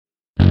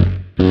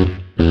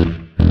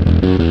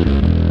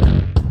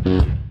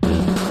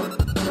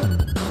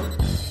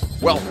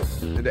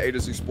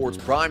Fantasy Sports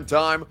Prime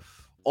Time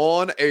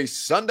on a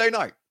Sunday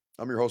night.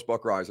 I'm your host,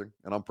 Buck Rising,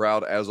 and I'm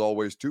proud, as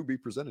always, to be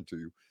presented to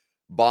you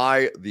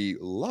by the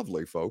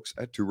lovely folks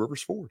at Two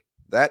Rivers Ford.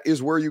 That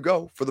is where you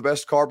go for the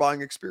best car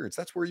buying experience.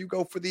 That's where you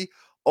go for the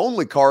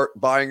only car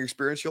buying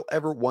experience you'll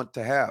ever want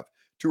to have.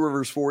 Two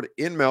Rivers Ford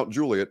in Mount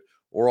Juliet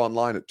or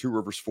online at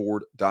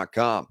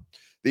tworiversford.com.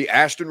 The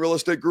Ashton Real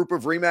Estate Group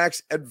of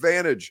RE/MAX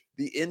Advantage,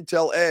 the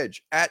Intel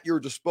Edge at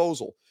your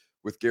disposal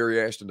with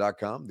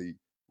GaryAshton.com, the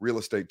real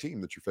estate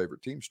team that your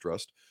favorite teams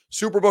trust.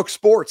 Superbook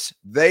Sports,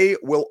 they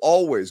will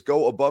always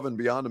go above and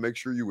beyond to make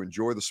sure you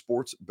enjoy the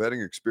sports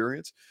betting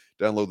experience.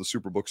 Download the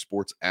Superbook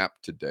Sports app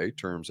today.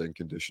 Terms and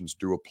conditions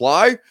do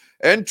apply.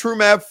 And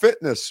TrueMav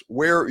Fitness,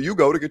 where you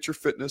go to get your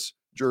fitness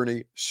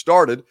journey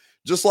started,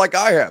 just like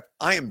I have.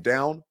 I am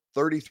down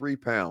 33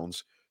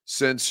 pounds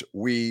since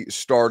we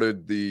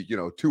started the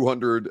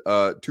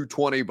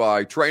 220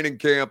 by training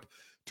camp,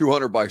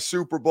 200 by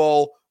Super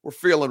Bowl. We're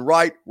feeling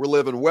right. We're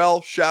living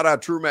well. Shout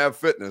out TrueMav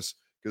Fitness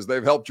because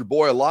they've helped your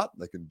boy a lot.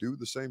 They can do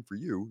the same for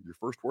you. Your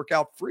first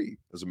workout free,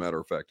 as a matter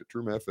of fact, at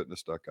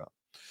TrueMavFitness.com.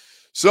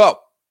 So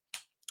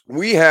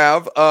we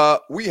have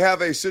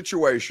a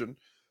situation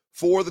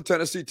for the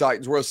Tennessee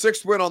Titans where a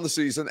sixth win on the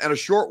season and a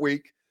short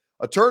week,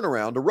 a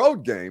turnaround, a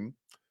road game,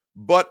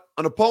 but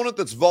an opponent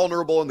that's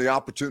vulnerable and the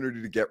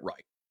opportunity to get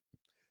right.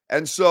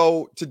 And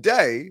so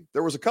today,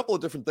 there was a couple of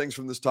different things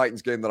from this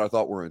Titans game that I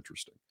thought were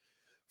interesting.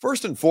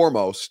 First and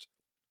foremost,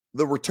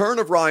 the return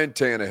of Ryan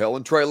Tannehill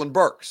and Treylon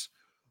Burks.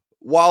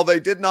 While they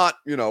did not,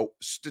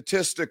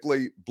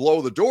 statistically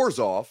blow the doors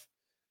off,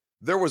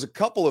 there was a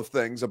couple of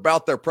things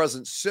about their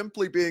presence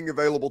simply being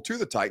available to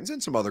the Titans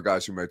and some other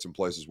guys who made some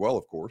plays as well,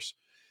 of course,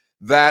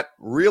 that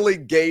really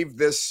gave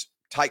this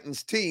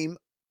Titans team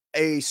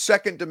a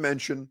second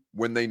dimension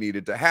when they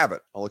needed to have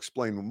it. I'll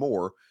explain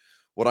more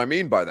what I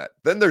mean by that.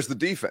 Then there's the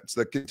defense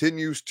that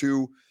continues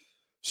to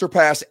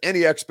surpass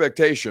any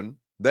expectation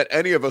that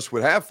any of us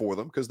would have for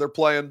them because they're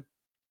playing.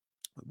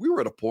 We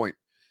were at a point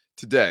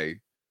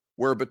today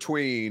where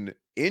between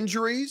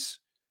injuries,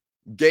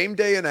 game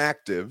day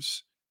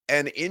inactives,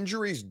 and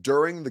injuries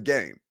during the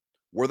game,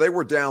 where they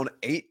were down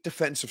 8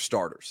 defensive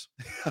starters.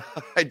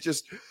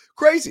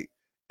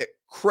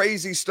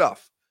 Crazy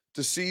stuff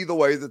to see the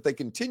way that they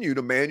continue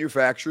to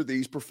manufacture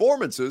these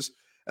performances,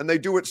 and they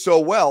do it so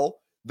well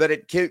that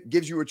it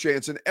gives you a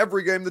chance in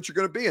every game that you're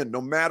going to be in, no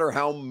matter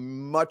how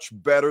much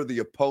better the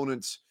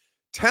opponent's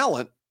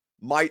talent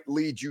might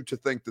lead you to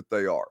think that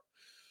they are.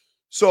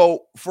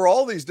 So for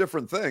all these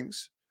different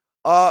things,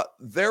 the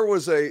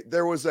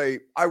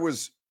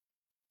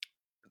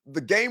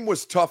game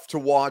was tough to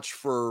watch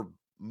for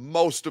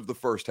most of the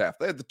first half.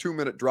 They had the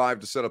 2-minute drive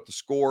to set up the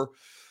score.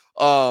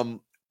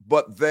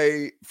 But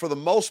they, for the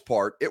most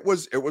part, it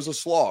was a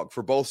slog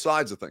for both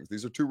sides of things.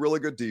 These are two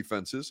really good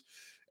defenses.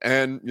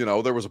 And,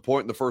 there was a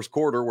point in the first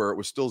quarter where it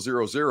was still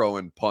 0-0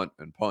 and punt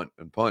and punt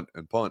and punt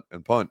and punt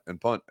and punt and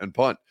punt and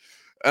punt.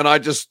 And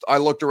I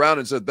looked around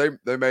and said,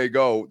 they may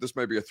go, this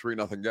may be a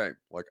 3-0 game.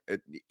 Like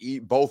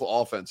both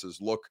offenses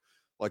look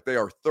like they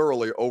are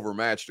thoroughly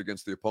overmatched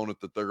against the opponent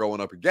that they're going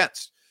up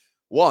against.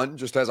 One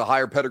just has a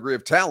higher pedigree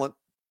of talent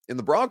in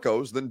the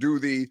Broncos than do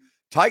the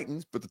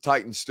Titans, but the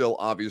Titans still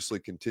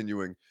obviously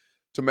continuing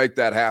to make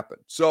that happen.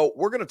 So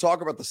we're going to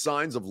talk about the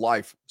signs of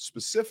life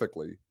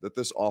specifically that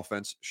this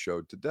offense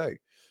showed today.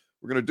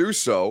 We're going to do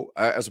so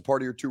as a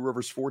part of your Two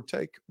Rivers Ford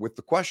take with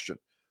the question,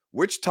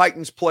 which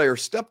Titans player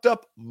stepped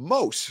up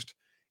most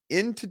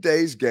in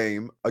today's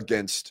game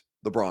against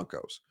the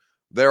Broncos?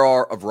 There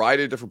are a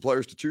variety of different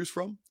players to choose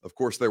from. Of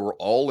course, they were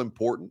all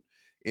important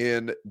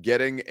in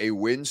getting a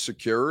win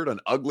secured, an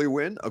ugly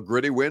win, a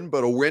gritty win,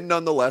 but a win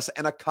nonetheless,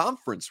 and a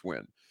conference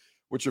win,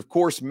 which of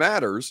course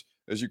matters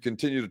as you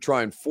continue to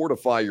try and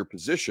fortify your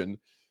position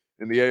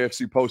in the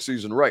AFC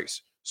postseason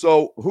race.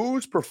 So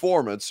who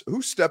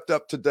stepped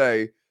up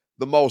today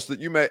the most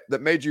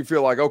that made you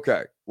feel like,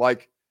 okay,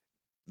 like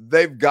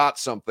they've got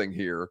something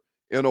here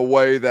in a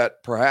way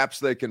that perhaps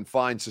they can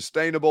find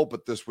sustainable,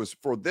 but this was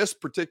for this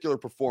particular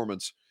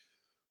performance,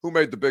 who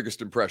made the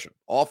biggest impression?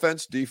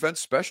 Offense,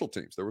 defense, special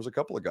teams. There was a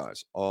couple of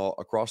guys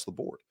across the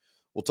board.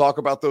 We'll talk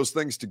about those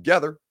things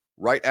together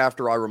right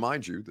after I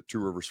remind you that Two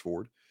Rivers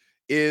Ford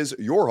is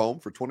your home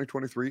for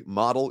 2023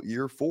 model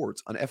year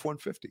Fords, an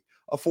F-150,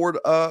 a Ford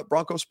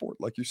Bronco Sport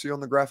like you see on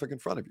the graphic in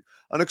front of you,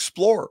 an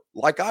Explorer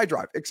like I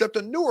drive, except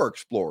a newer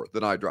Explorer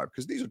than I drive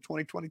because these are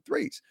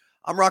 2023s.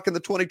 I'm rocking the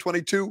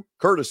 2022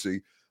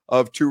 courtesy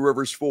of Two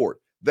Rivers Ford.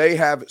 They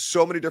have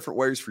so many different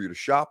ways for you to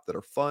shop that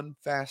are fun,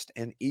 fast,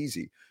 and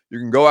easy. You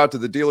can go out to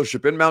the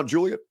dealership in Mount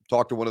Juliet,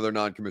 talk to one of their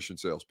non-commissioned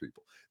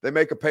salespeople. They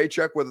make a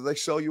paycheck whether they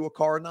sell you a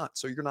car or not,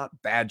 so you're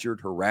not badgered,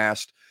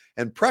 harassed,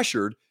 and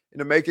pressured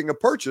into making a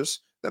purchase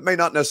that may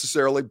not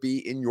necessarily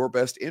be in your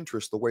best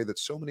interest the way that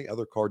so many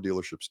other car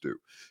dealerships do.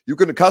 You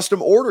can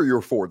custom order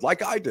your Ford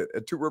like I did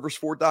at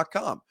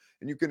tworiversford.com,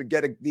 and you can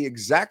get the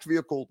exact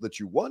vehicle that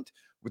you want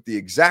with the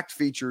exact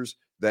features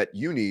that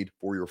you need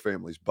for your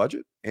family's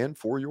budget and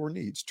for your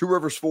needs. Two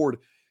Rivers Ford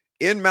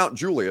in Mount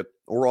Juliet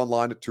or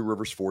online at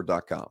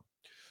tworiversford.com.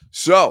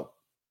 So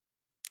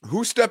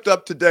who stepped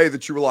up today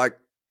that you were like,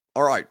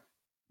 all right,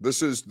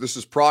 this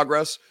is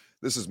progress.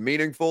 This is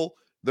meaningful.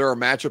 There are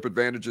matchup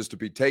advantages to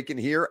be taken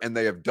here, and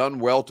they have done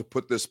well to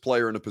put this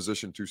player in a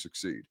position to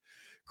succeed.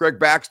 Craig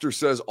Baxter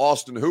says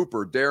Austin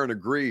Hooper, Darren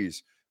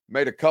agrees,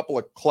 made a couple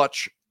of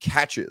clutch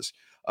catches.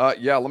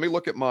 Yeah, let me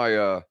look at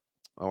my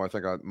I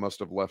think I must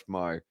have left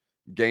my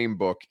game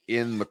book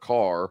in the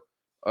car.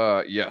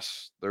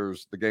 Yes,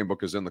 there's the game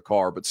book is in the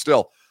car, but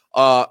still,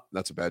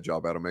 that's a bad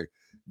job out of me.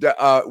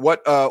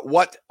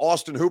 What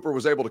Austin Hooper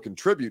was able to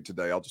contribute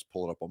today, I'll just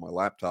pull it up on my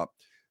laptop.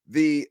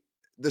 The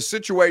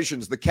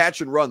situations, the catch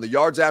and run, the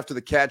yards after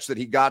the catch that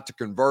he got to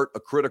convert a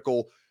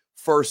critical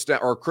first down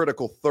or a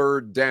critical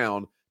third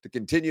down to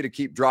continue to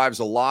keep drives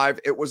alive,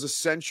 it was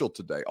essential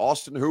today.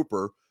 Austin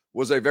Hooper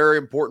was a very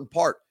important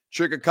part.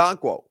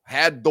 Chigakonkwo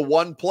had the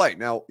one play.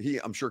 Now, he,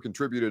 I'm sure,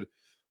 contributed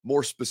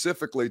more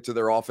specifically to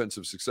their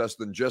offensive success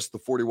than just the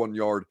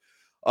 41-yard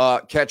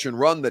catch and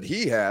run that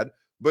he had,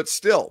 but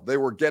still, they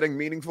were getting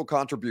meaningful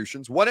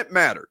contributions when it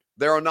mattered.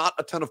 There are not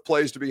a ton of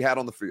plays to be had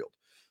on the field.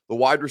 The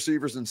wide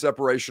receivers in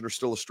separation are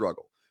still a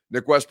struggle.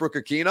 Nick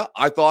Westbrook-Akina,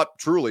 I thought,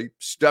 truly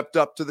stepped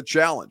up to the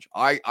challenge.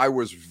 I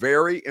was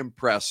very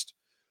impressed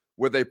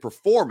with a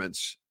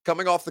performance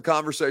coming off the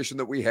conversation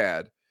that we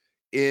had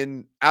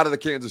out of the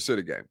Kansas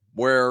City game,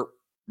 where,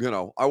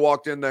 I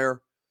walked in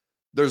there.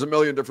 There's a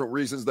million different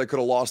reasons they could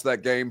have lost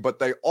that game, but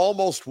they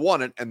almost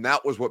won it, and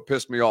that was what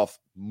pissed me off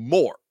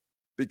more,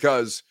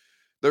 because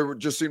there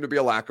just seemed to be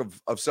a lack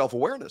of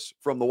self-awareness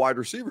from the wide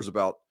receivers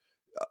about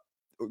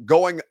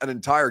going an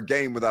entire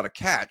game without a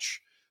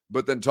catch,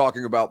 but then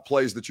talking about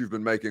plays that you've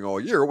been making all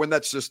year, when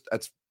it's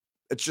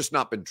just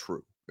not been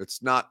true.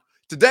 It's not.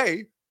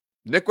 Today,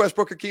 Nick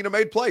Westbrook-Akina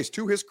made plays,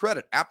 to his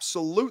credit,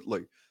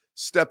 absolutely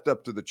stepped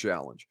up to the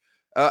challenge.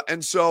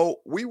 And so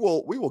we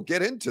will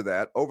get into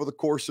that over the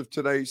course of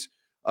tonight's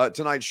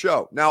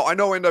show. Now, I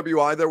know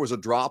NWI, there was a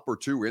drop or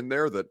two in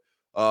there that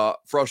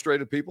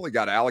frustrated people. He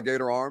got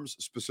alligator arms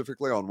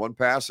specifically on one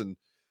pass and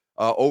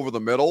over the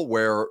middle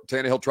where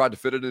Tannehill tried to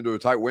fit it into a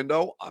tight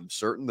window. I'm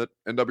certain that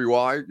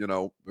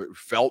NWI,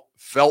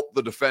 felt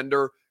the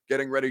defender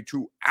getting ready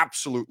to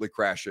absolutely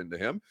crash into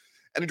him,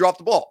 and he dropped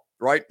the ball.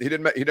 Right? He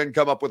didn't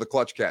come up with a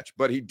clutch catch,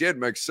 but he did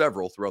make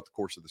several throughout the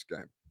course of this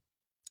game.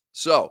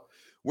 So,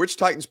 which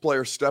Titans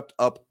player stepped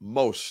up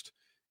most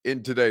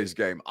in today's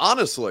game?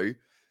 Honestly,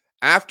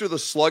 after the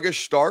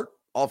sluggish start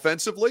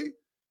offensively,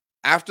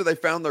 after they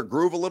found their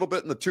groove a little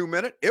bit in the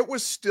 2-minute, it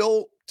was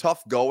still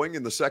tough going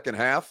in the second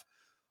half.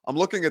 I'm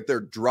looking at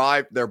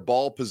their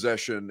ball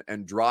possession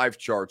and drive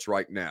charts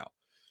right now.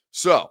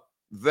 So,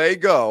 they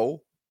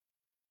go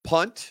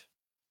punt.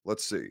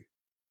 Let's see.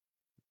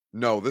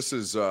 No, this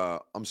is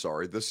I'm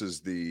sorry. This is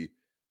the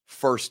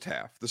first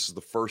half. This is the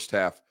first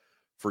half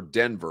for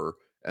Denver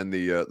and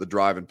the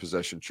drive and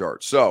possession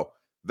chart. So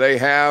they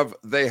have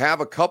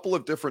a couple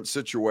of different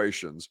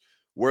situations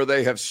where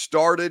they have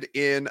started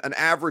in an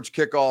average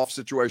kickoff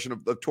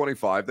situation of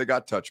 25. They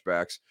got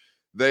touchbacks.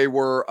 They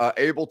were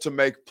able to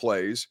make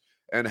plays,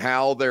 and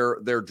how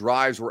their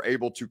drives were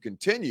able to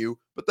continue.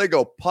 But they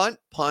go punt,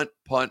 punt,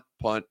 punt,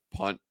 punt,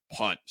 punt,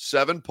 punt.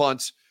 7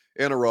 punts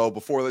in a row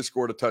before they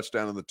scored a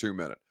touchdown in the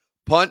 2-minute.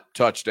 Punt,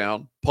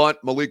 touchdown, punt,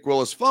 Malik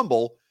Willis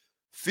fumble,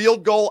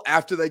 field goal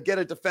after they get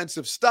a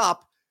defensive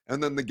stop,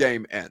 and then the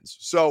game ends.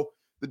 So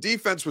the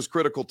defense was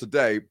critical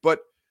today,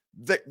 but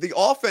the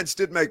offense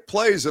did make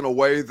plays in a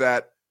way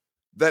that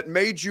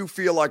made you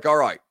feel like, all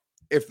right,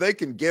 if they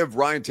can give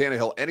Ryan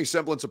Tannehill any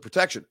semblance of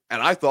protection,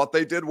 and I thought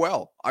they did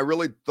well. I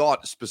really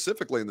thought,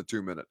 specifically in the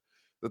 2-minute,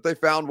 that they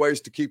found ways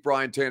to keep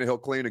Ryan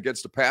Tannehill clean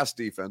against a pass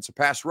defense, a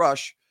pass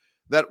rush,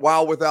 that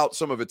while without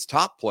some of its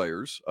top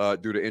players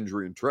due to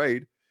injury and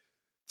trade,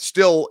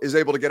 still is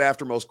able to get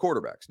after most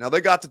quarterbacks. Now,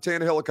 they got to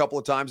Tannehill a couple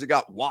of times. He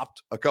got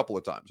whopped a couple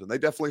of times, and they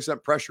definitely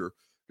sent pressure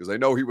because they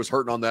know he was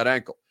hurting on that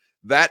ankle.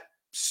 That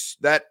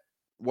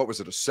what was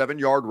it, a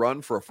 7-yard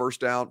run for a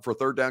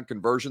third down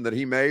conversion that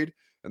he made,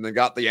 and then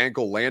got the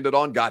ankle landed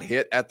on, got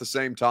hit at the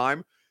same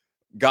time,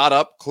 got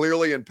up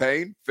clearly in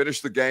pain,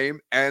 finished the game,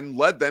 and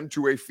led them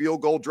to a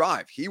field goal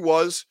drive. He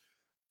was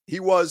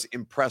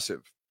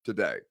impressive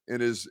today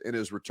in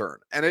his return.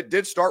 And it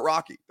did start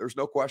rocky. There's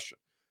no question.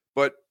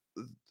 But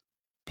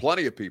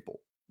plenty of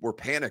people were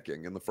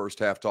panicking in the first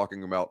half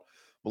talking about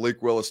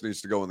Malik Willis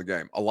needs to go in the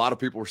game. A lot of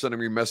people were sending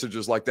me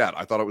messages like that.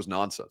 I thought it was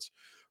nonsense.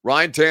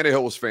 Ryan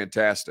Tannehill was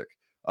fantastic,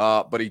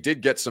 but he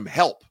did get some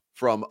help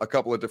from a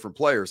couple of different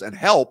players. And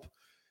help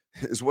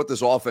is what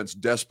this offense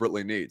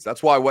desperately needs.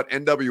 That's why what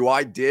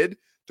NWI did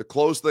to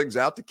close things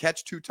out, to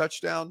catch 2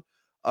 touchdowns,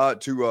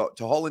 to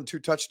haul in 2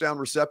 touchdown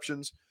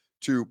receptions,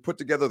 to put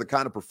together the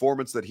kind of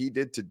performance that he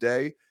did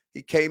today.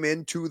 He came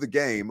into the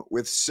game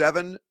with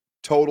 7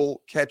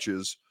 total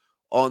catches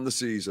on the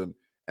season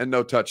and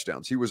no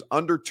touchdowns. He was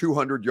under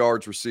 200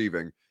 yards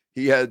receiving.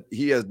 He had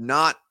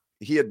not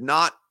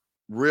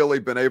really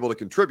been able to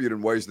contribute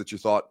in ways that you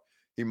thought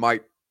he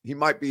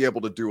might be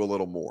able to do a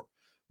little more.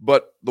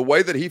 But the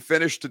way that he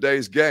finished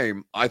today's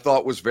game, I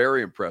thought was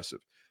very impressive.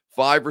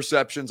 5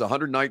 receptions,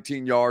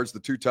 119 yards, the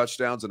 2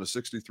 touchdowns, and a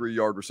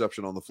 63-yard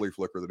reception on the flea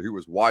flicker that he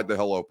was wide the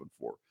hell open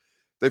for.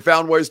 they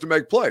found ways to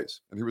make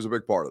plays, and he was a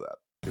big part of that.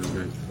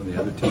 On the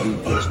other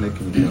TD pitch, Nick,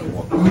 can you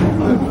walk through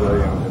that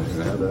play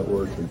and how that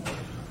worked and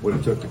what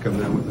it took to come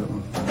down with that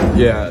one?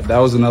 Yeah, that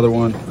was another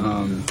one.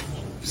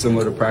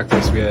 Similar to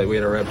practice, we had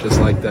a rep just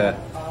like that.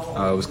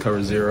 It was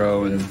cover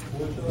 0 and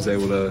was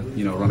able to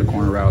run a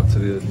corner route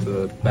to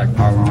the back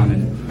pylon,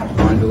 and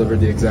Ryan delivered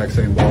the exact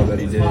same ball that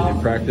he did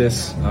in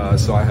practice.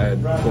 So I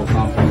had full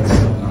confidence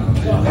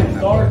in making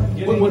that play.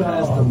 What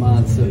has the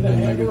mindset been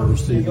maybe the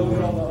receiver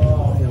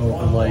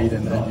late,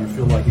 and you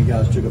feel like you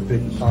guys took a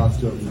big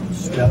positive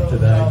step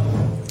today?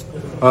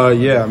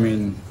 Yeah, I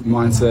mean,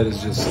 mindset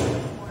is just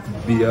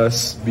be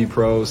us, be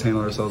pros,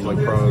 handle ourselves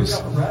like pros,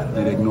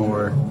 and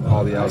ignore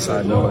all the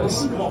outside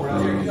noise.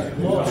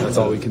 That's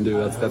all we can do.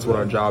 That's what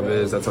our job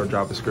is. That's our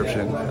job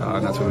description,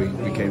 and that's what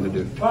we came to do.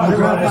 Is it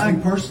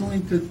gratifying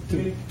personally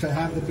to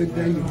have the big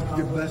day,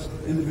 your best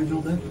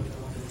individual day?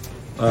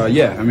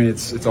 Yeah, I mean,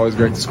 it's always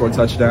great to score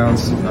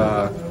touchdowns,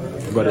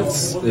 but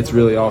it's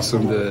really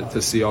awesome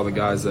to see all the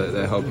guys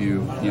that help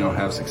you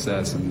have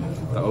success, and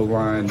the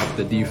O-line,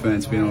 the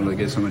defense, being able to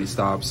get so many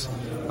stops.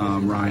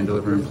 Ryan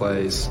delivering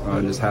plays,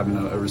 just having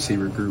a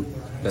receiver group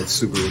that's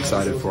super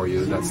excited for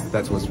you.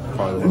 That's what's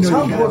probably the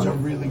most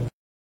important.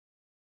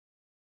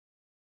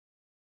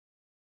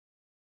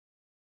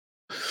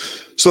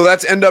 So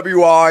that's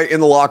NWI in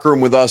the locker room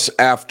with us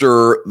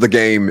after the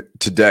game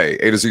today.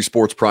 A to Z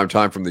Sports Prime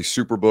Time from the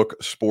Superbook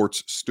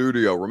Sports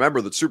Studio. Remember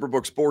that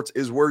Superbook Sports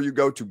is where you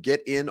go to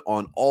get in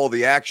on all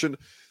the action.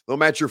 They'll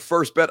match your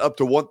first bet up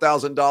to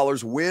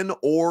 $1,000, win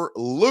or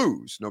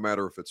lose, no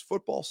matter if it's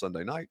football,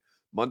 Sunday night,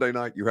 Monday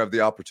night. You have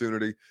the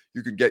opportunity.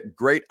 You can get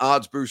great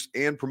odds boosts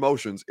and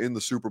promotions in the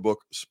Superbook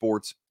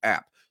Sports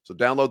app. So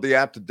download the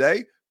app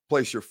today.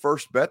 Place your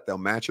first bet. They'll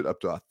match it up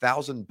to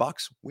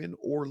 $1,000, win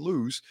or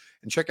lose.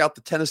 And check out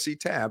the Tennessee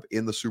tab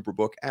in the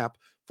Superbook app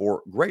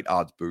for great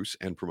odds boosts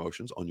and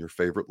promotions on your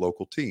favorite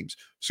local teams.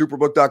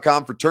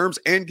 Superbook.com for terms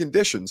and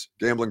conditions.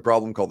 Gambling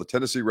problem? Call the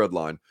Tennessee Red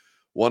Line,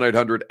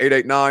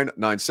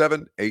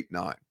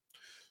 1-800-889-9789.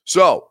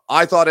 So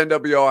I thought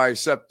NWI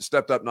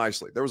stepped up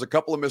nicely. There was a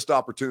couple of missed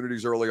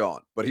opportunities early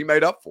on, but he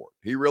made up for it.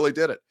 He really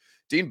did it.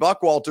 Dean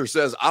Buckwalter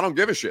says, I don't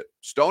give a shit.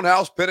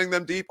 Stonehouse pinning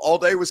them deep all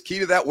day was key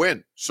to that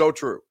win. So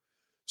true.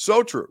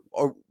 So true.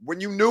 When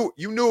you knew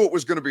it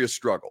was going to be a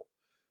struggle.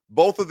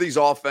 Both of these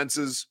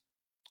offenses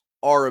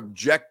are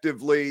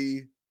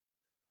objectively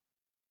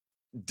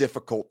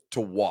difficult to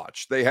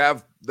watch. They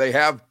have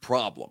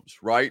problems,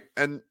 right?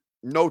 And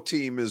no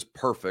team is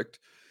perfect,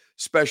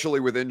 especially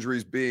with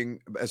injuries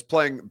playing as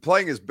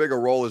big a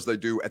role as they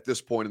do at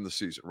this point in the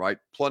season, right?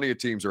 Plenty of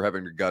teams are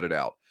having to gut it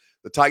out.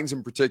 The Titans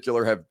in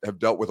particular have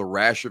dealt with a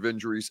rash of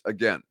injuries.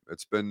 Again,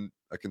 it's been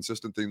a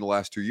consistent theme the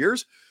last 2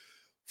 years.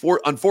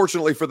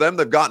 Unfortunately for them,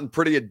 they've gotten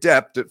pretty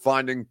adept at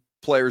finding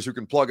players who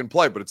can plug and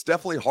play, but it's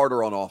definitely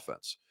harder on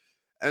offense.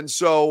 And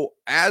so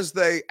as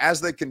they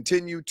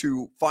continue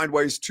to find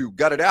ways to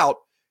gut it out,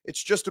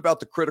 it's just about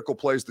the critical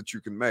plays that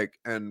you can make.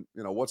 And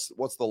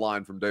what's the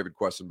line from David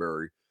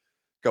Quessenberry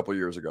a couple of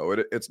years ago?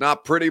 It's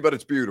not pretty, but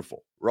it's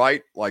beautiful,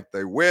 right? Like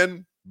they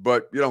win,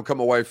 but you don't come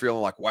away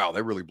feeling like, wow,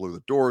 they really blew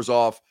the doors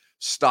off.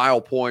 Style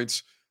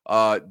points,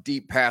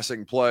 deep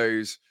passing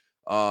plays.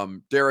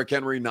 Derrick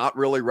Henry not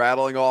really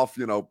rattling off,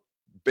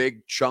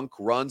 big chunk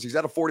runs. He's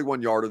at a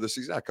 41-yarder this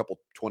season, a couple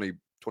 20,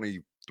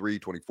 23,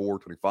 24,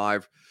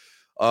 25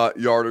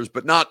 yarders,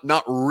 but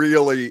not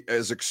really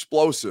as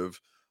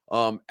explosive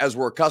as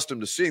we're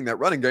accustomed to seeing that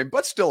running game,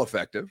 but still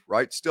effective,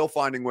 right? Still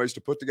finding ways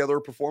to put together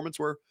a performance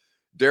where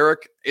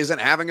Derrick isn't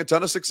having a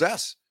ton of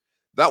success.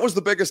 That was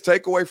the biggest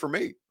takeaway for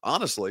me,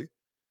 honestly,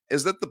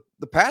 is that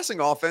the passing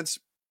offense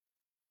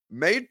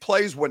made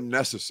plays when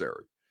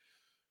necessary.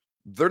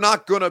 It's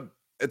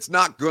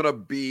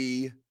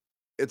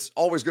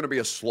always going to be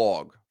a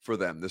slog for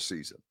them this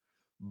season.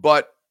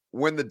 But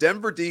when the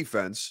Denver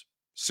defense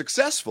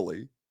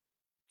successfully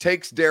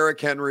takes Derrick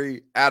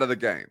Henry out of the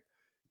game,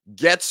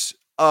 gets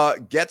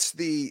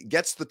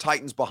the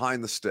Titans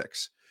behind the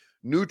sticks,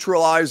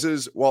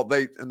 neutralizes,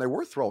 they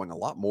were throwing a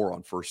lot more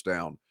on first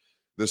down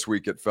this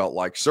week, it felt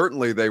like.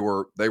 Certainly they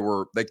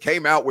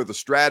came out with a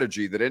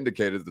strategy that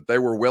indicated that they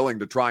were willing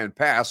to try and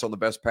pass on the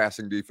best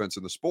passing defense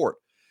in the sport.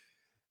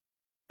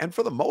 And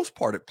for the most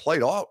part, it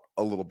played out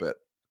a little bit.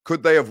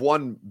 Could they have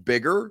won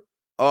bigger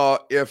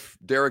if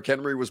Derrick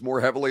Henry was more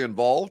heavily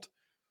involved?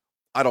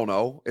 I don't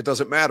know. It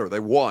doesn't matter. They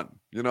won.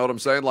 You know what I'm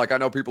saying? Like, I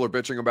know people are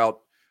bitching about,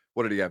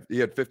 what did he have? He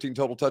had 15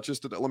 total touches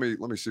today. Let me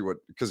see what,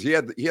 because he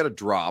had a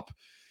drop.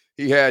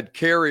 He had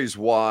carries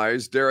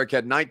wise. Derrick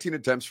had 19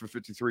 attempts for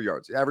 53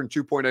 yards,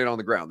 averaging 2.8 on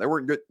the ground. They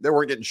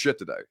weren't getting shit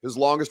today. His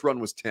longest run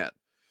was 10.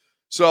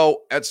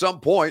 So at some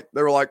point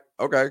they were like,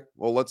 okay,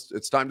 well,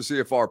 it's time to see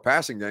if our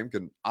passing game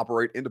can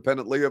operate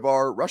independently of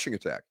our rushing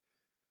attack.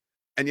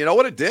 And you know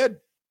what it did?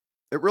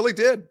 It really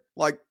did.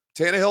 Like,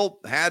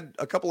 Tannehill had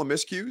a couple of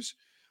miscues.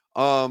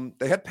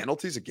 They had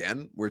penalties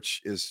again,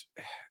 which is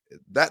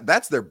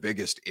that's their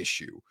biggest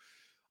issue.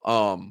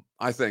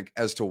 I think,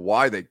 as to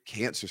why they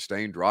can't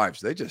sustain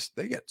drives. They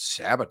get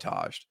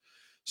sabotaged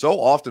so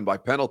often by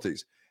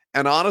penalties.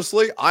 And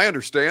honestly, I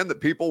understand that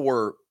people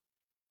were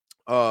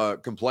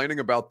complaining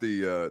about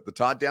the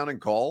Todd Downing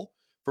call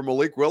for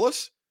Malik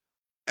Willis.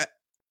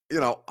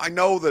 I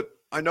know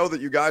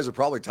that you guys are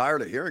probably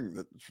tired of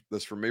hearing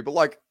this from me, but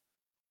like,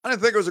 I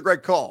didn't think it was a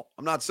great call.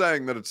 I'm not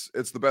saying that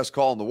it's the best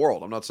call in the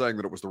world. I'm not saying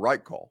that it was the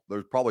right call.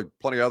 There's probably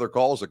plenty of other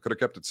calls that could have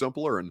kept it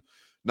simpler and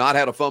not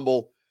had a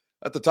fumble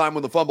at the time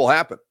when the fumble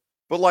happened.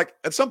 But like,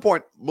 at some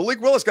point, Malik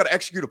Willis got to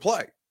execute a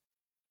play.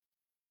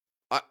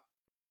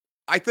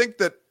 I think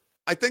that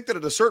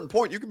at a certain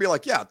point you can be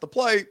like, yeah, the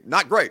play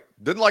not great.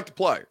 Didn't like the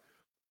play.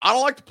 I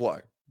don't like the play.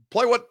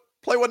 Play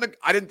wasn't.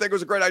 I didn't think it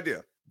was a great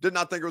idea. Did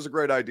not think it was a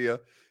great idea.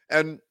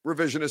 And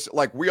revisionist,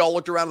 like we all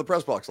looked around the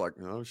press box like,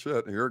 oh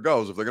shit, here it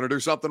goes. If they're going to do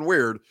something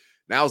weird,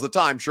 now's the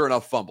time. Sure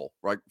enough, fumble,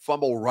 right?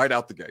 Fumble right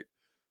out the gate.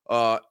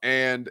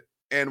 And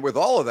with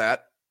all of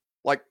that,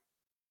 like,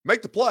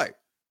 make the play.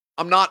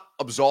 I'm not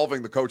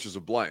absolving the coaches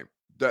of blame.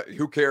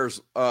 Who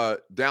cares?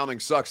 Downing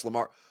sucks,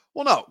 Lamar.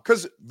 Well, no,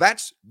 because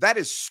that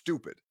is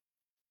stupid.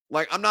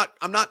 Like, I'm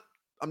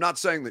not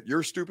saying that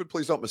you're stupid.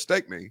 Please don't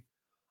mistake me.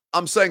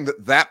 I'm saying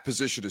that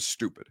position is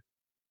stupid.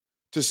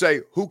 To say,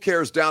 who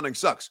cares? Downing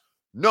sucks.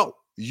 No,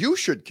 you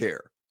should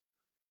care.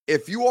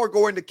 If you are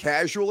going to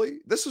casually,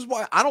 this is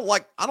why I don't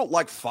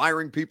like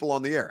firing people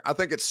on the air. I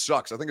think it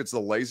sucks. I think it's the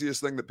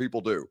laziest thing that people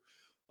do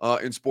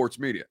in sports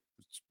media.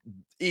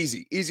 It's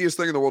easiest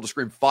thing in the world to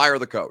scream, fire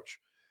the coach.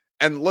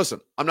 And listen,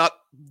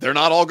 they're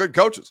not all good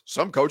coaches.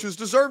 Some coaches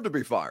deserve to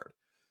be fired.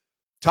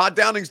 Todd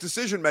Downing's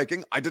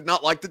decision-making, I did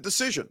not like the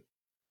decision.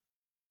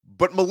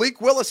 But Malik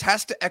Willis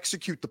has to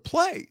execute the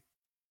play.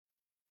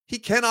 He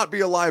cannot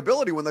be a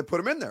liability when they put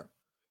him in there.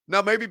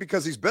 Now, maybe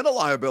because he's been a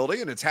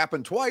liability and it's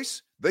happened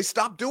twice, they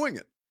stopped doing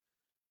it.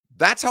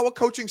 That's how a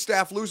coaching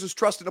staff loses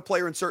trust in a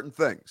player in certain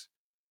things.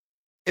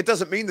 It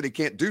doesn't mean that he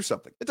can't do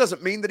something. It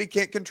doesn't mean that he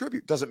can't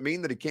contribute. It doesn't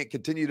mean that he can't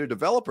continue to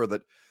develop or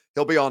that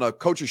he'll be on a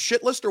coach's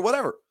shit list or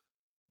whatever.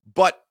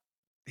 But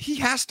he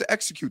has to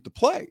execute the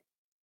play.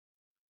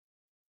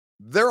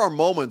 There are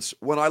moments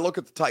when I look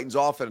at the Titans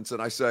offense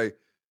and I say,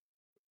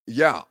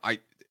 yeah,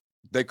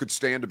 they could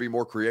stand to be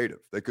more creative.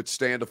 They could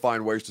stand to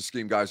find ways to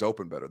scheme guys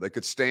open better. They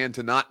could stand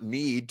to not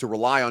need to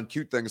rely on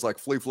cute things like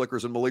flea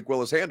flickers and Malik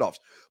Willis handoffs.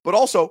 But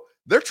also,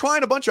 they're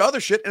trying a bunch of other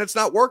shit and it's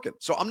not working.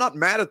 So I'm not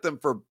mad at them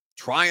for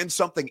trying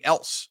something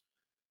else.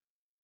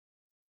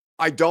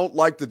 I don't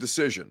like the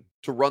decision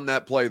to run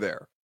that play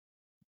there.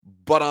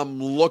 But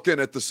I'm looking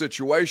at the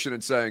situation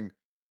and saying,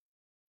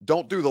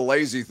 don't do the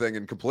lazy thing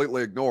and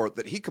completely ignore it,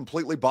 that he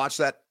completely botched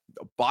the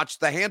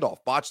handoff,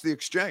 botched the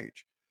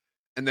exchange.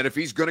 And that if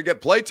he's going to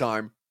get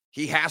playtime,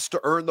 he has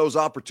to earn those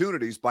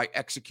opportunities by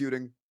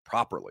executing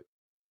properly.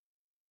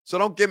 So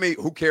don't give me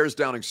who cares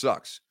Downing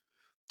sucks.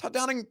 Todd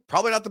Downing,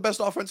 probably not the best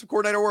offensive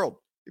coordinator in the world.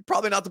 He's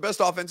probably not the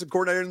best offensive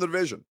coordinator in the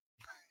division.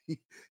 He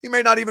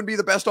may not even be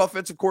the best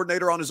offensive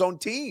coordinator on his own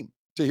team,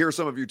 to hear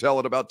some of you tell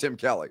it about Tim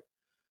Kelly.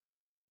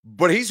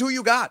 But he's who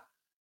you got.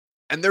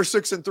 And they're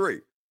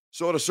 6-3.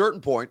 So at a certain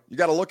point, you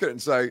got to look at it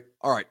and say,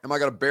 all right, am I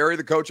going to bury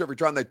the coach every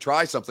time they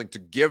try something to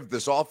give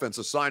this offense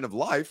a sign of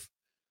life?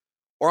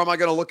 Or am I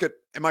going to look at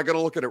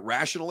it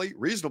rationally,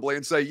 reasonably,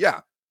 and say, yeah,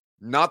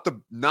 not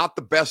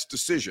the best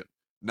decision,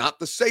 not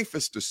the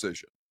safest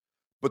decision,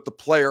 but the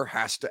player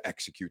has to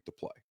execute the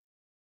play.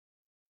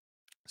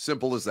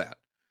 Simple as that.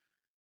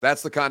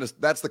 That's the kind of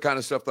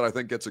stuff that I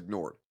think gets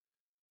ignored.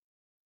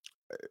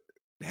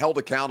 Held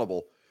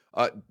accountable.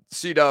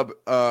 C-Dub,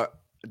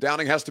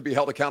 Downing has to be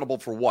held accountable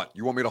for what?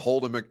 You want me to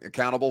hold him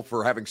accountable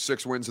for having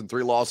 6 wins and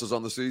 3 losses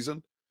on the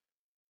season?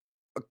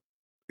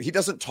 He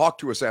doesn't talk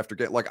to us after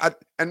game.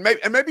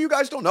 Maybe you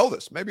guys don't know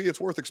this. Maybe it's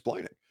worth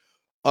explaining.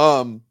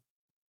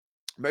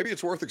 Maybe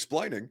it's worth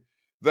explaining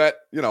that,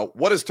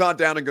 what is Todd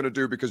Downing going to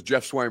do because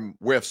Jeff Swaim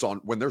whiffs on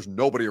when there's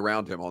nobody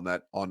around him on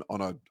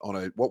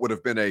a what would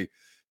have been a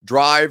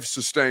drive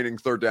sustaining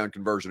 3rd down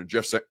conversion, and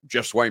Jeff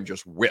Swaim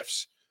just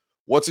whiffs.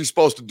 What's he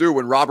supposed to do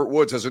when Robert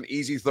Woods has an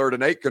easy 3rd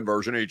and 8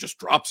 conversion and he just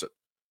drops it?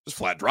 Just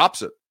flat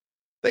drops it.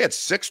 They had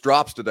 6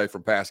 drops today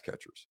from pass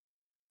catchers.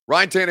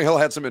 Ryan Tannehill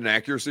had some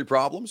inaccuracy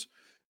problems.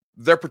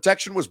 Their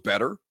protection was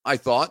better, I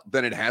thought,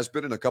 than it has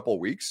been in a couple of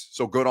weeks.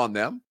 So good on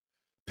them.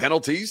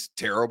 Penalties,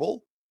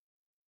 terrible.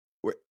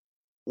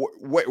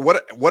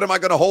 What am I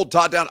going to hold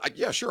Todd Downing?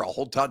 Yeah, sure. I'll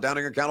hold Todd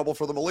Downing accountable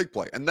for the Malik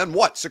play. And then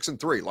what?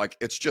 6-3. Like,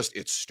 it's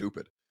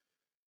stupid.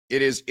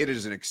 It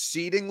is an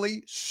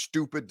exceedingly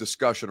stupid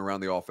discussion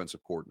around the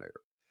offensive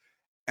coordinator.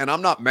 And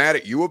I'm not mad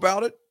at you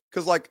about it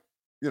because,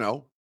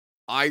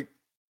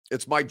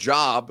 it's my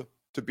job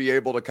to be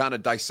able to kind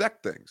of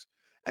dissect things.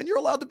 And you're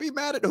allowed to be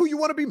mad at who you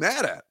want to be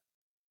mad at.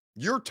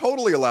 You're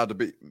totally allowed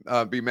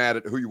to be mad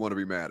at who you want to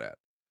be mad at.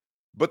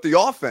 But the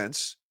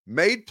offense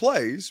made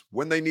plays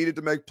when they needed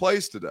to make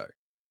plays today.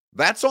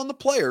 That's on the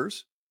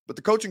players, but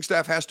the coaching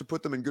staff has to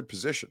put them in good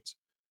positions.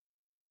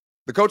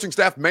 The coaching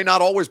staff may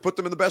not always put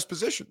them in the best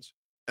positions,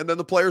 and then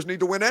the players need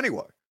to win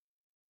anyway.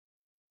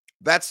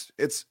 It's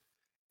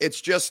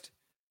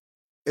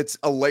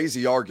a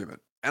lazy argument,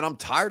 and I'm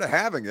tired of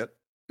having it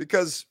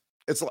because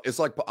it's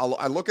like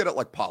I look at it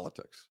like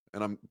politics,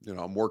 and I'm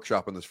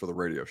workshopping this for the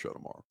radio show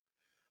tomorrow.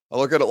 I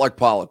look at it like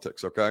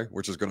politics, okay?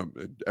 Which is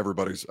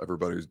everybody's,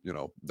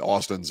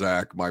 Austin,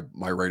 Zach,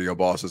 my radio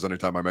bosses,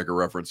 anytime I make a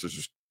reference, is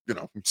just,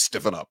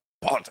 stiffen up.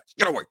 Politics.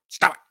 Get away.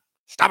 Stop it.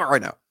 Stop it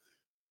right now.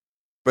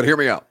 But hear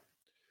me out.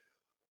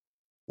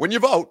 When you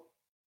vote,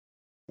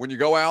 when you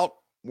go out,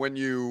 when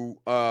you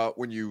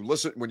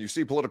listen, when you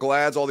see political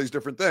ads, all these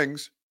different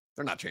things,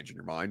 they're not changing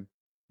your mind.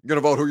 You're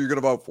going to vote who you're going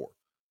to vote for.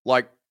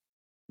 Like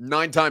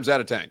 9 times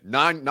out of 10,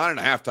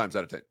 9.5 times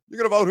out of 10, you're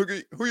going to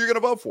vote who you're going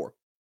to vote for.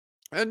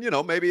 And,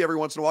 maybe every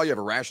once in a while you have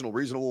a rational,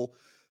 reasonable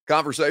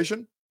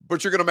conversation,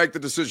 but you're going to make the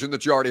decision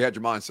that you already had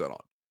your mindset on.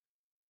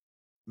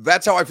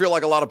 That's how I feel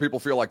like a lot of people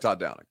feel like Todd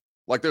Downing.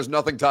 Like there's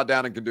nothing Todd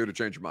Downing can do to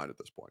change your mind at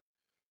this point.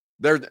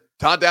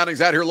 Todd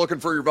Downing's out here looking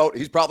for your vote.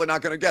 He's probably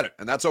not going to get it,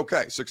 and that's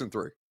okay.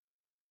 6-3.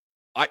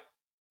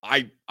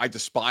 I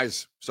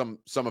despise some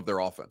of their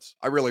offense.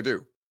 I really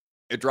do.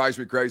 It drives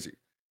me crazy.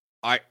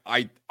 I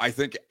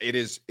think it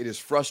is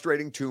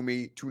frustrating to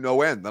me to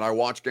no end that I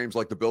watch games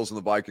like the Bills and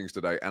the Vikings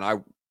today,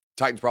 and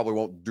Titans probably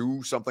won't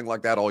do something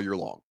like that all year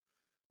long.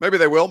 Maybe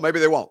they will, maybe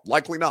they won't.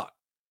 Likely not.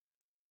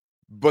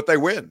 But they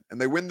win, and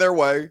they win their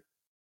way.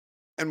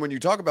 And when you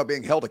talk about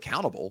being held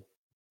accountable,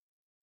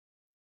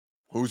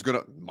 Mike's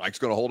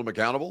going to hold them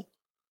accountable?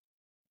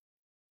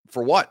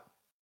 For what?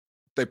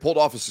 They pulled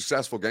off a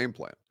successful game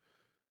plan.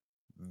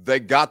 They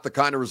got the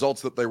kind of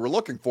results that they were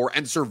looking for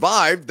and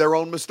survived their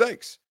own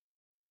mistakes.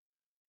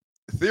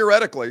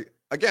 Theoretically,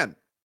 again,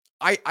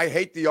 I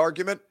hate the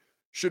argument.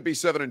 Should be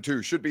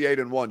 7-2, should be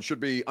 8-1,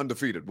 should be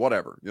undefeated,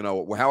 whatever.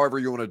 However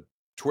you want to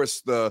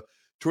twist the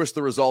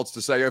results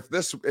to say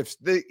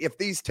if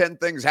these 10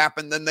 things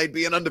happen, then they'd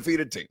be an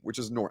undefeated team, which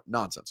is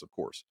nonsense, of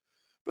course.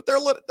 But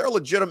they're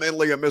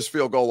legitimately a missed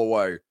field goal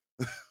away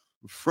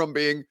from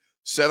being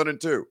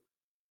 7-2.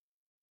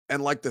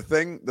 And like the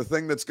thing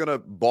that's going to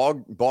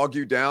bog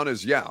you down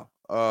is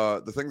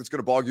the thing that's going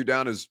to bog you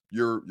down is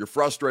you're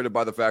frustrated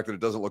by the fact that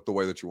it doesn't look the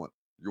way that you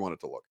want it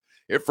to look.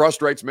 It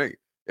frustrates me.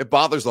 It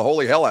bothers the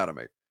holy hell out of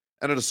me.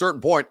 And at a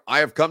certain point, I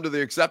have come to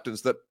the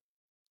acceptance that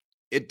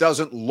it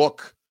doesn't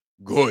look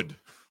good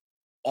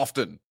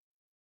often,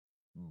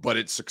 but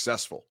it's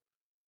successful.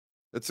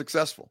 It's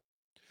successful.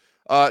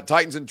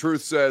 Titans in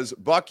Truth says,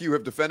 Buck, you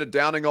have defended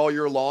Downing all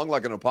year long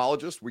like an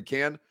apologist. We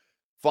can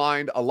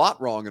find a lot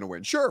wrong in a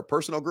win. Sure,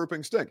 personnel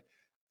groupings stink.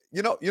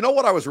 You know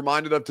what I was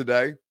reminded of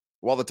today?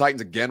 While the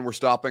Titans again were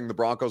stopping the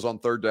Broncos on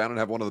third down and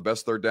have one of the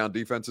best third down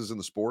defenses in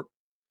the sport.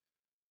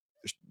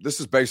 This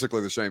is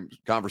basically the same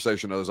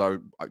conversation as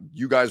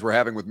you guys were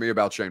having with me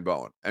about Shane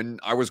Bowen. And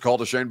I was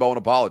called a Shane Bowen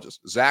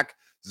apologist. Zach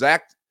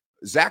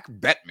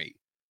bet me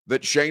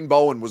that Shane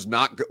Bowen was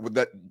not good,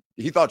 that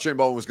he thought Shane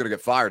Bowen was going to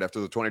get fired after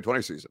the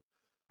 2020 season.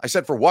 I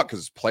said, for what?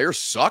 Because players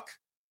suck?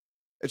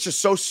 It's just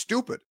so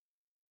stupid.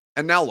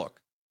 And now look,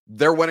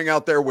 they're winning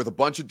out there with a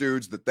bunch of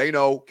dudes that they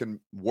know can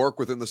work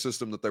within the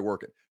system that they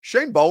work in.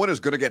 Shane Bowen is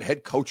going to get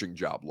head coaching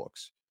job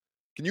looks.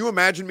 Can you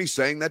imagine me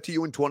saying that to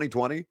you in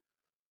 2020?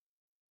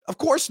 Of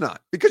course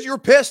not, because you're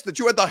pissed that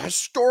you had the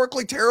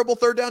historically terrible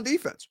third down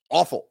defense.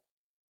 Awful.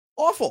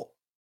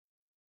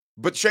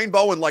 But Shane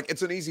Bowen,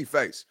 it's an easy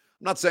face.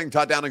 I'm not saying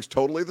Todd Downing's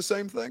totally the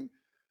same thing,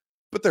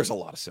 but there's a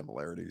lot of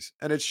similarities.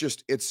 And it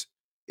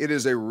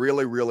is a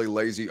really, really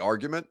lazy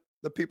argument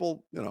that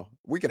people,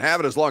 we can have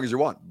it as long as you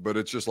want, but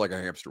it's just like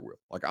a hamster wheel.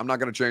 I'm not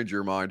going to change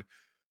your mind.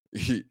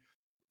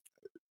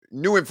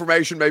 New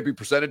information may be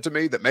presented to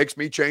me that makes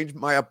me change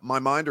my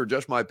mind or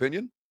adjust my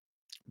opinion,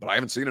 but I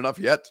haven't seen enough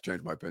yet to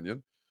change my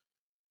opinion.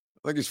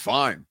 I think he's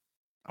fine.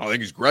 I don't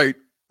think he's great.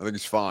 I think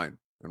he's fine.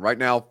 And right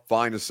now,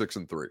 fine is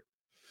 6-3.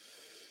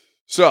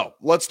 So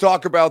let's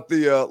talk about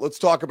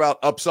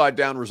upside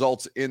down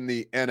results in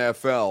the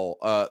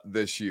NFL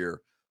this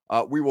year.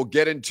 We will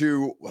get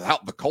into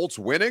the Colts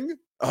winning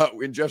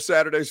in Jeff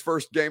Saturday's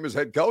first game as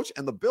head coach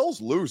and the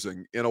Bills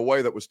losing in a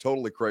way that was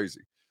totally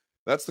crazy.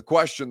 That's the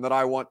question that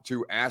I want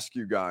to ask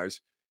you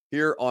guys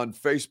here on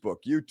Facebook,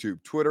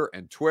 YouTube, Twitter,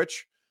 and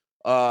Twitch.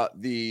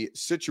 The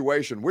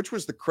situation, which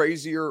was the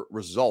crazier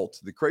result,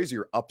 the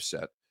crazier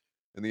upset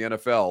in the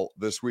NFL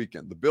this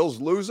weekend, the Bills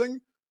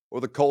losing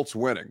or the Colts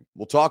winning?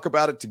 We'll talk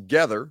about it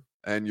together,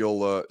 and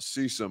you'll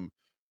see some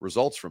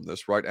results from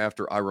this right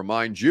after I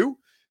remind you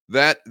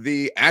that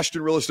the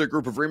Ashton Real Estate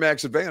Group of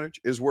RE/MAX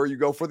Advantage is where you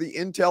go for the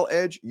intel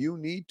edge you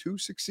need to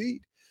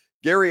succeed.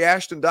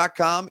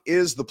 GaryAshton.com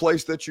is the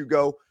place that you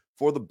go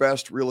for the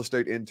best real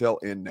estate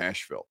intel in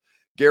Nashville.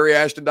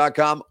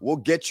 GaryAshton.com will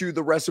get you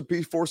the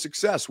recipe for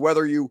success.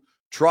 Whether you're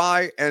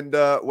trying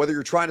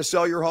to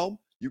sell your home,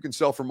 you can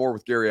sell for more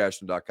with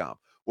GaryAshton.com.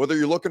 Whether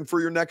you're looking for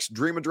your next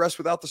dream address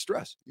without the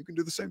stress, you can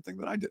do the same thing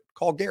that I did.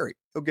 Call Gary.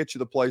 He'll get you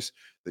the place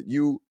that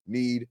you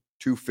need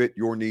to fit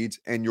your needs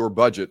and your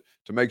budget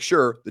to make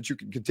sure that you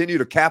can continue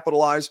to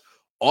capitalize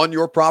on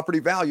your property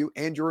value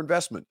and your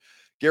investment.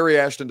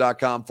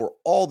 GaryAshton.com for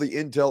all the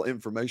intel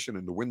information,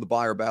 and to win the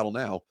buyer battle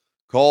now,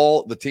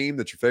 call the team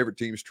that your favorite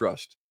teams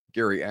trust.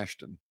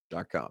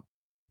 GaryAshton.com.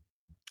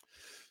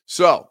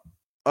 So,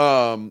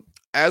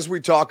 as we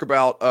talk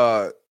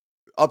about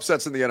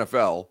upsets in the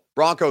NFL,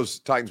 Broncos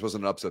Titans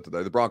wasn't an upset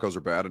today. The Broncos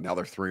are bad, and now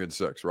they're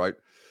 3-6, right?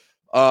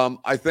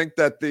 I think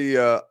that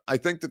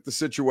the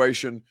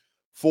situation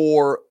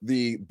for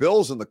the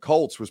Bills and the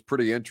Colts was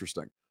pretty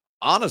interesting.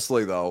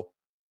 Honestly, though,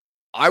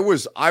 I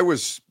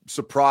was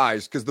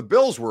surprised because the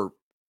Bills were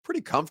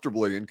pretty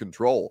comfortably in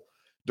control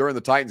during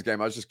the Titans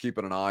game. I was just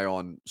keeping an eye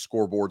on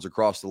scoreboards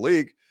across the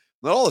league.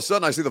 Then all of a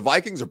sudden, I see the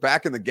Vikings are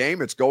back in the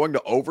game. It's going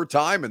to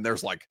overtime, and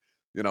there's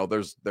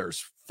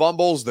there's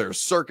fumbles,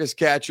 there's circus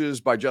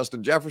catches by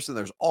Justin Jefferson.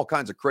 There's all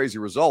kinds of crazy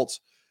results,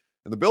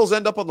 and the Bills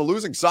end up on the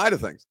losing side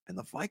of things. And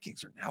the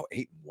Vikings are now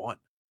 8-1.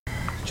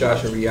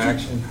 Josh, a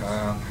reaction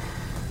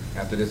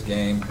after this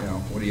game?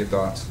 What are your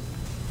thoughts?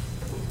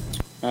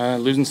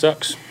 Losing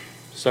sucks.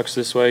 Sucks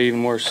this way,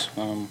 even worse.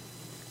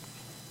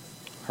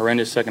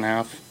 Horrendous second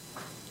half.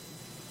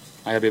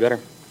 I gotta be better.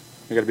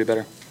 We gotta be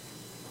better.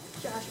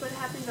 Josh, what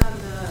happened on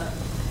the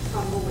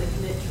fumble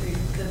with Mitch?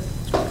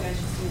 The guys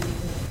just didn't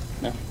even...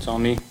 No, it's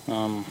on me.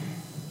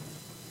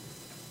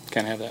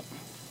 Can't have that.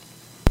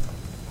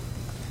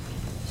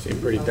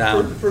 Seemed pretty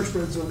down. The first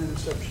red zone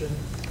interception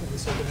in the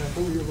second half.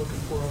 What were you looking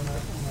for on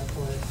that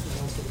play?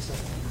 And also the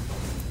second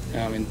one?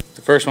 Yeah, I mean,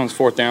 the first one's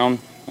fourth down.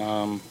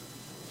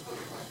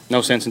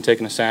 No sense in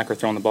taking a sack or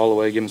throwing the ball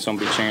away, giving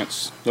somebody a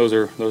chance. Those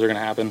are going to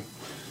happen.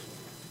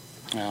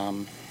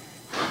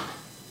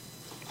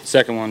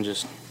 Second one,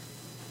 just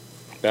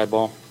bad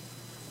ball,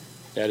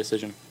 bad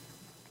decision.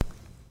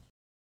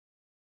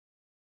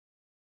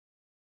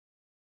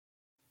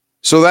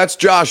 So that's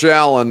Josh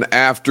Allen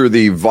after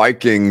the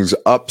Vikings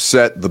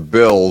upset the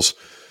Bills.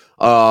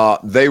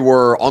 They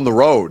were on the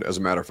road, as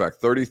a matter of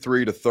fact,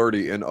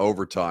 33-30 in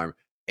overtime.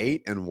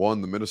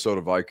 8-1 the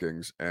Minnesota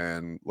Vikings,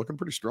 and looking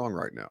pretty strong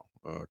right now.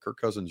 Kirk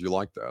Cousins, you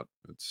like that?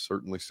 It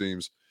certainly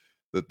seems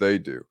that they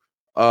do.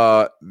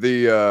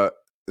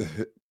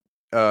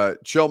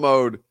 Chill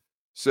Mode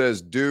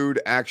says,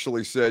 dude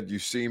actually said you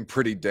seem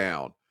pretty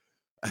down.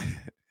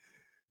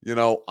 He's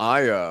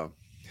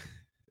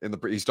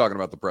talking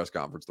about the press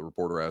conference, the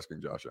reporter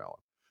asking Josh Allen.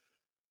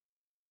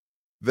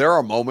 There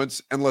are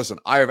moments, and listen,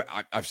 I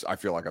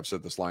feel like I've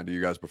said this line to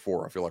you guys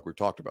before. I feel like we've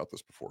talked about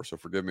this before, so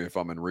forgive me if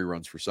I'm in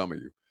reruns for some of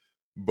you.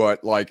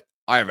 But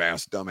I have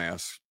asked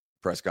dumbass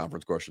press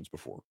conference questions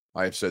before.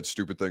 I have said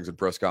stupid things in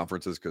press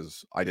conferences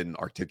because I didn't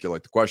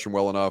articulate the question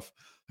well enough.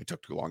 I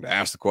took too long to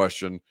ask the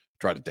question,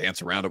 tried to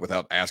dance around it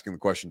without asking the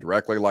question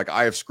directly.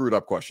 I have screwed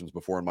up questions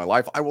before in my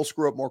life. I will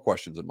screw up more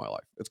questions in my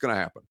life. It's going to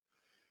happen.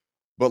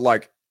 But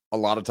a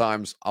lot of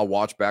times I'll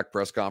watch back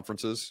press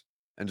conferences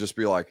and just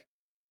be like,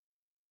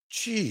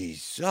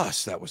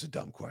 Jesus, that was a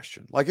dumb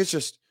question. It's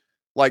just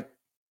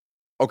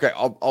okay,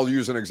 I'll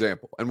use an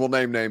example, and we'll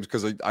name names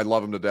because I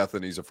love him to death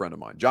and he's a friend of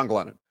mine. John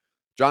Glennon.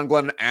 John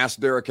Glennon asked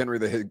Derrick Henry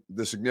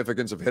the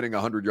significance of hitting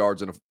 100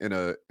 yards in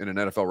an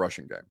NFL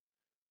rushing game.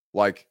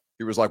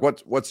 He was like,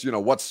 what's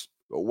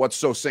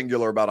so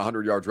singular about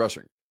 100 yards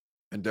rushing?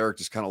 And Derrick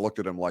just kind of looked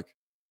at him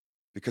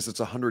because it's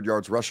 100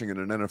 yards rushing in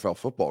an NFL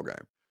football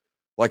game.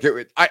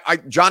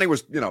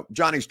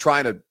 Johnny's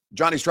trying to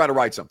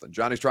write something.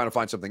 Johnny's trying to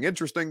find something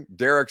interesting.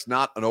 Derrick's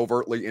not an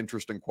overtly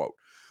interesting quote,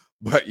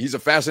 but he's a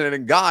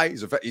fascinating guy.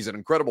 He's an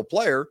incredible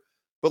player.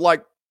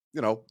 But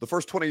the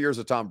first 20 years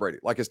of Tom Brady,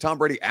 is Tom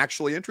Brady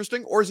actually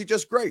interesting, or is he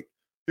just great?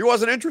 He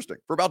wasn't interesting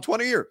for about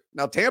 20 years.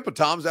 Now Tampa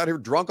Tom's out here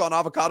drunk on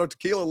avocado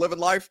tequila, living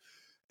life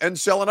and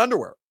selling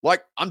underwear.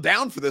 I'm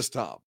down for this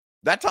Tom.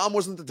 That Tom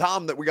wasn't the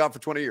Tom that we got for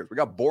 20 years. We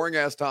got boring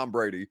ass Tom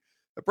Brady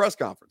at press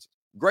conferences.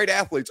 Great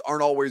athletes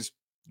aren't always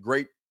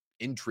great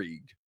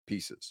intrigue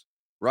pieces,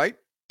 right?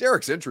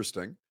 Derrick's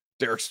interesting.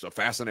 Derrick's a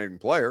fascinating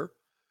player,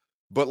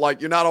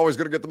 but you're not always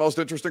going to get the most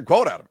interesting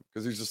quote out of him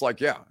because he's just I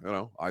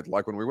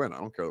like when we win. I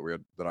don't care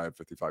that I had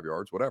 55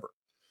 yards, whatever.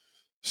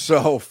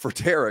 So for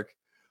Derrick,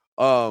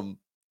 John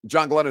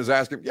Glennon is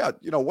asking,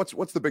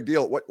 what's the big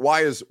deal?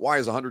 Why is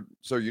 100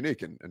 so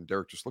unique? And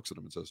Derrick just looks at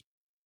him and says,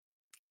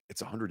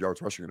 it's 100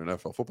 yards rushing in an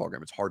NFL football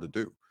game. It's hard to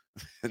do.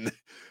 and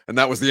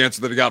that was the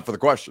answer that he got for the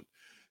question.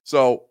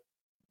 So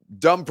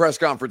dumb press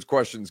conference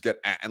questions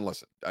and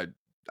listen,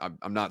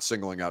 I'm not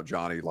singling out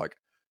Johnny.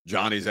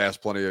 Johnny's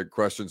asked plenty of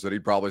questions that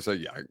he'd probably say,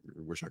 yeah, I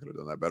wish I could have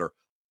done that better.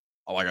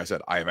 Like I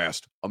said, I have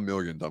asked a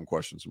million dumb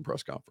questions in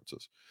press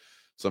conferences.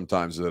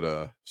 Sometimes it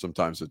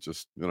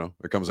just,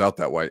 it comes out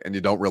that way and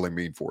you don't really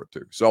mean for it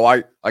to. So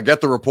I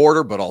get the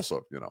reporter, but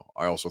also,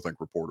 I also think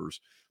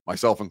reporters,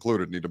 myself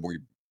included, need to be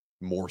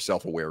more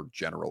self-aware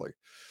generally.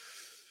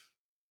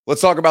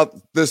 Let's talk about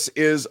This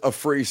Is a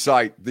Free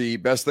Site, the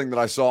best thing that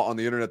I saw on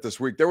the internet this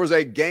week. There was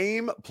a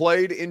game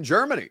played in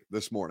Germany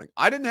this morning.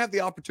 I didn't have the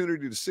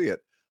opportunity to see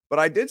it, but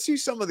I did see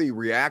some of the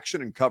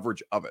reaction and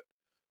coverage of it.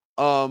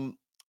 I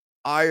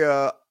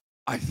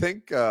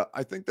think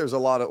there's a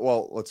lot of,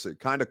 let's see,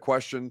 kind of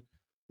question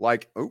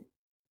whoops,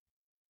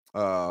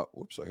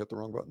 I hit the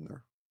wrong button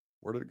there.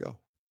 Where did it go?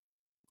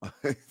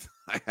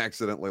 I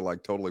accidentally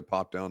totally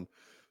popped down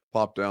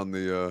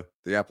the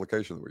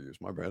application that we use.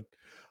 My bad.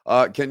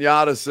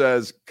 Kenyatta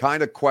says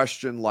kind of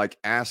question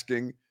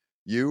asking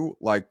you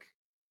what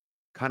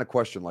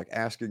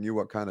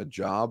kind of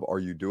job are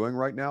you doing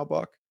right now,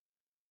 Buck?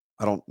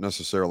 I don't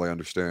necessarily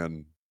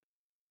understand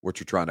what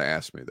you're trying to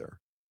ask me there.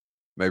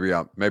 Maybe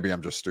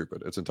I'm just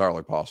stupid. It's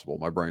entirely possible.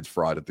 My brain's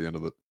fried at the end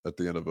of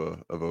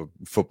a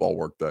football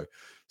work day.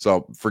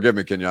 So forgive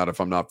me, Kenyatta, if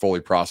I'm not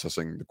fully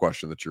processing the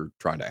question that you're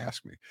trying to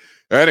ask me.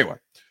 Anyway,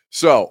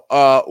 so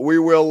we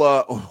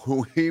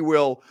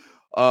will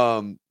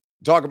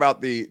talk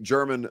about the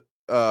German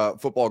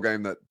football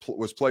game that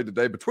was played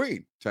today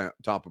between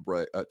Tampa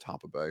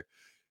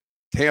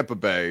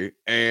Bay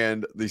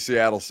and the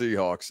Seattle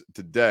Seahawks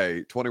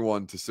today,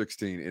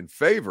 21-16 in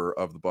favor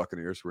of the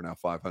Buccaneers, who are now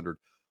 500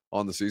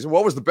 on the season.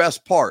 What was the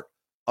best part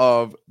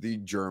of the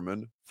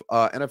German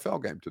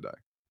NFL game today?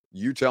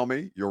 You tell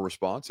me your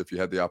response. If you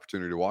had the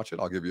opportunity to watch it,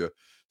 I'll give you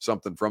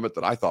something from it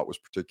that I thought was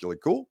particularly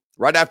cool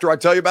right after I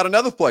tell you about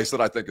another place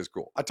that I think is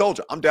cool. I told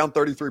you, I'm down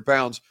 33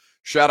 pounds.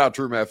 Shout out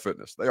to TrueMath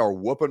Fitness. They are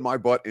whooping my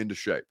butt into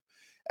shape.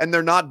 And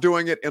they're not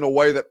doing it in a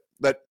way that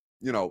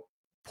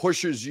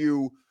pushes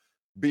you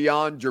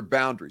beyond your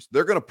boundaries.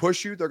 They're going to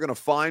push you. They're going to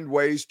find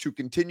ways to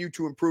continue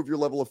to improve your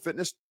level of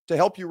fitness to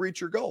help you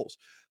reach your goals,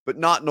 but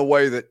not in a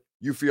way that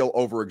you feel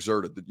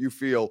overexerted, that you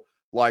feel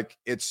like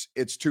it's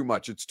too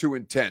much, it's too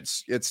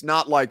intense. It's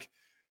not like,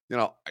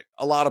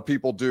 a lot of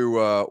people do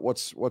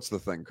what's the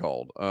thing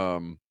called?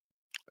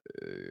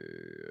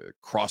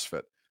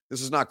 CrossFit.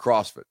 This is not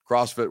CrossFit.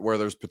 CrossFit, where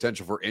there's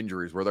potential for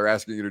injuries, where they're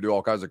asking you to do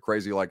all kinds of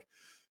crazy like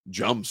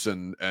jumps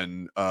and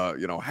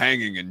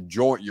hanging, and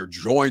your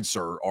joints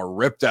are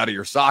ripped out of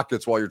your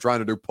sockets while you're trying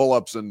to do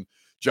pull-ups and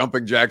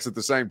jumping jacks at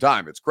the same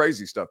time. It's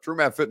crazy stuff.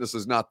 TrueMath Fitness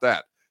is not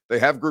that. They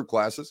have group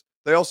classes.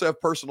 They also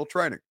have personal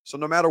training. So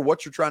no matter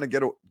what you're trying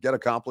to get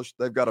accomplished,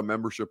 they've got a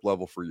membership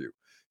level for you.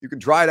 You can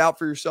try it out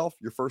for yourself.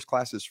 Your first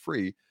class is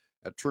free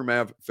at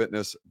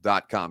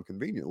TrueMavFitness.com,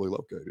 conveniently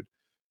located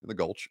in the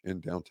Gulch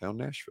in downtown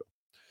Nashville.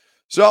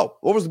 So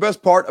what was the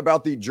best part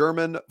about the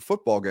German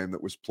football game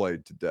that was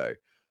played today?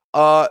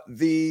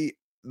 The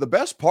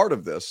best part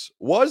of this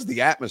was the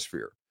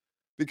atmosphere,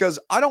 because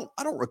I don't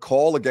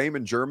recall a game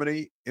in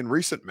Germany in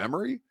recent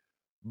memory,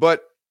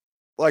 but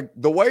like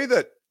the way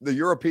that the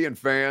European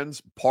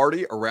fans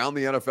party around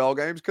the NFL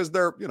games, because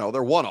they're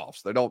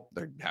one-offs. They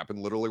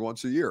happen literally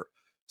once a year.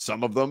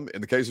 Some of them,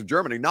 in the case of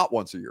Germany, not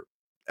once a year,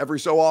 every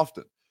so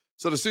often.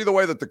 So to see the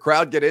way that the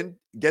crowd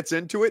gets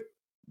into it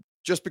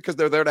just because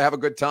they're there to have a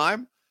good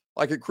time,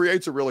 like, it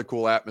creates a really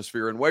cool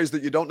atmosphere in ways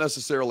that you don't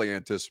necessarily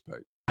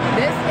anticipate.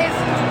 This is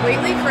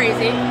completely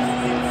crazy.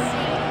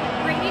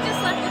 Brady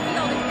just left the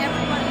field and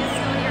everybody is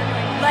still here.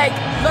 Like,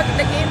 look,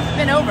 the game's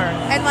been over.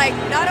 And like,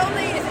 not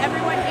only is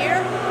everyone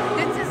here,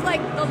 this is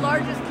like the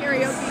largest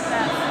karaoke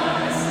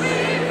fest.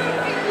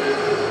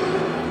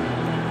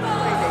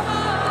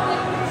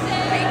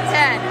 Big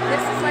 10. This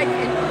is like, this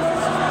is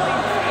really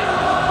insane.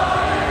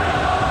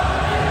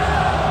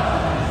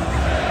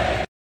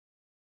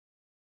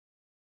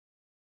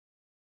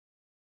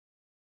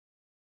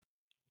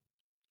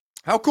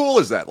 How cool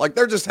is that? Like,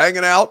 they're just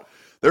hanging out.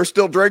 They're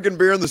still drinking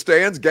beer in the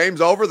stands.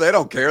 Game's over. They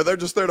don't care. They're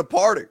just there to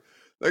party.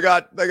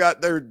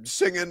 They're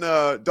singing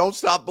 "Don't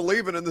Stop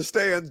Believing" in the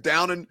stands,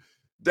 down in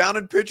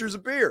pitchers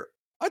of beer.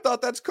 I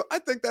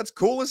think that's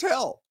cool as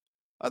hell.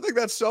 I think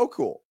that's so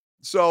cool.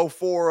 So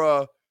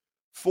for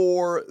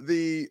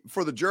the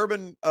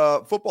German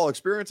football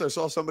experience, I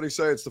saw somebody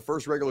say it's the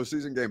first regular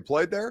season game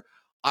played there.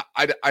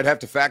 I'd have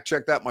to fact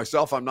check that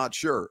myself. I'm not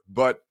sure,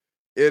 but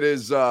it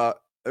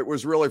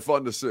was really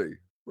fun to see.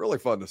 Really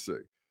fun to see.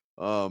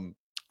 I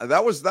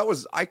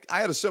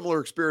had a similar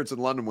experience in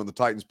London when the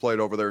Titans played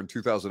over there in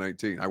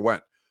 2018. I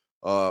went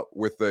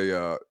with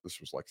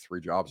this was like 3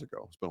 jobs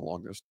ago. It's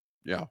been it's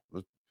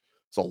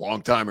a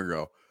long time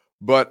ago.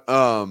 But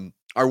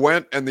I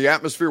went, and the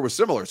atmosphere was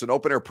similar. It's an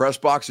open air press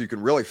box. So you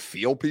can really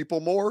feel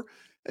people more,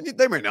 and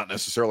they may not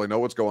necessarily know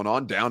what's going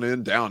on, down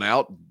in, down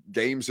out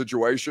game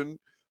situation,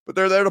 but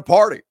they're there to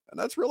party, and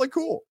that's really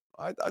cool.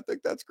 I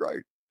think that's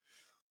great.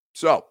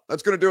 So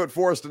that's going to do it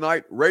for us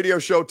tonight. Radio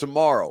show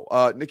tomorrow.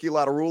 Nikki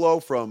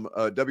Lattarulo from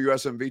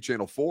WSMV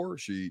Channel 4.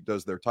 She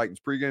does their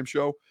Titans pregame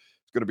show.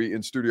 It's going to be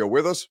in studio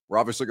with us. We're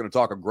obviously going to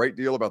talk a great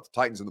deal about the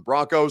Titans and the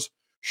Broncos.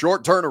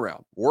 Short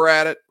turnaround. We're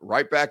at it.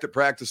 Right back at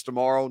practice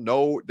tomorrow.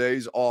 No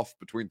days off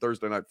between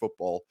Thursday night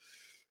football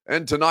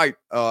and tonight.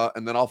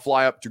 And then I'll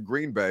fly up to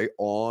Green Bay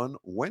on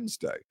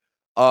Wednesday.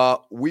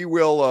 We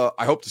will.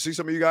 I hope to see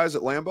some of you guys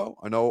at Lambeau.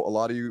 I know a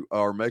lot of you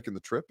are making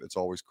the trip. It's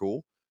always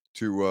cool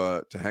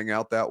to hang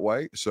out that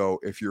way. So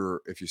if you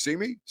see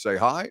me, say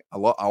hi. I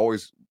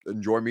always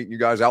enjoy meeting you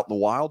guys out in the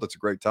wild. It's a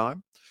great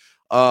time.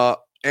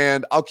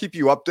 And I'll keep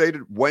you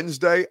updated.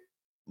 Wednesday,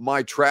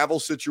 my travel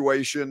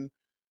situation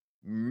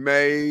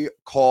may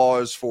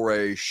cause for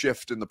a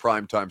shift in the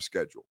primetime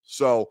schedule.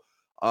 So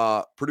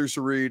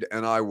producer Reed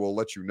and I will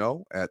let you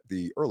know at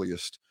the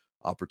earliest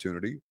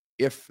opportunity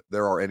if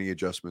there are any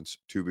adjustments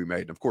to be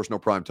made. And of course, no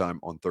primetime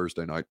on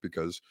Thursday night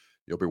because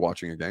you'll be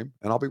watching a game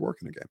and I'll be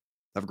working a game.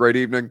 Have a great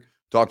evening.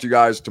 Talk to you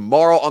guys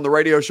tomorrow on the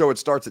radio show. It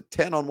starts at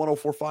 10 on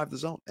 104.5 The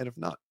Zone. And if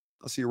not,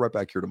 I'll see you right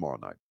back here tomorrow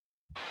night.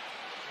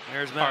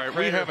 All right,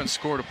 we haven't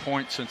scored a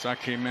point since I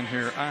came in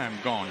here. I am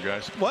gone,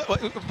 guys. What?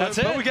 That's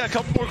it? We got a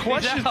couple more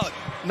questions.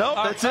 No,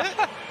 that's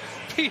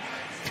it?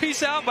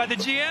 Peace out by the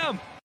GM.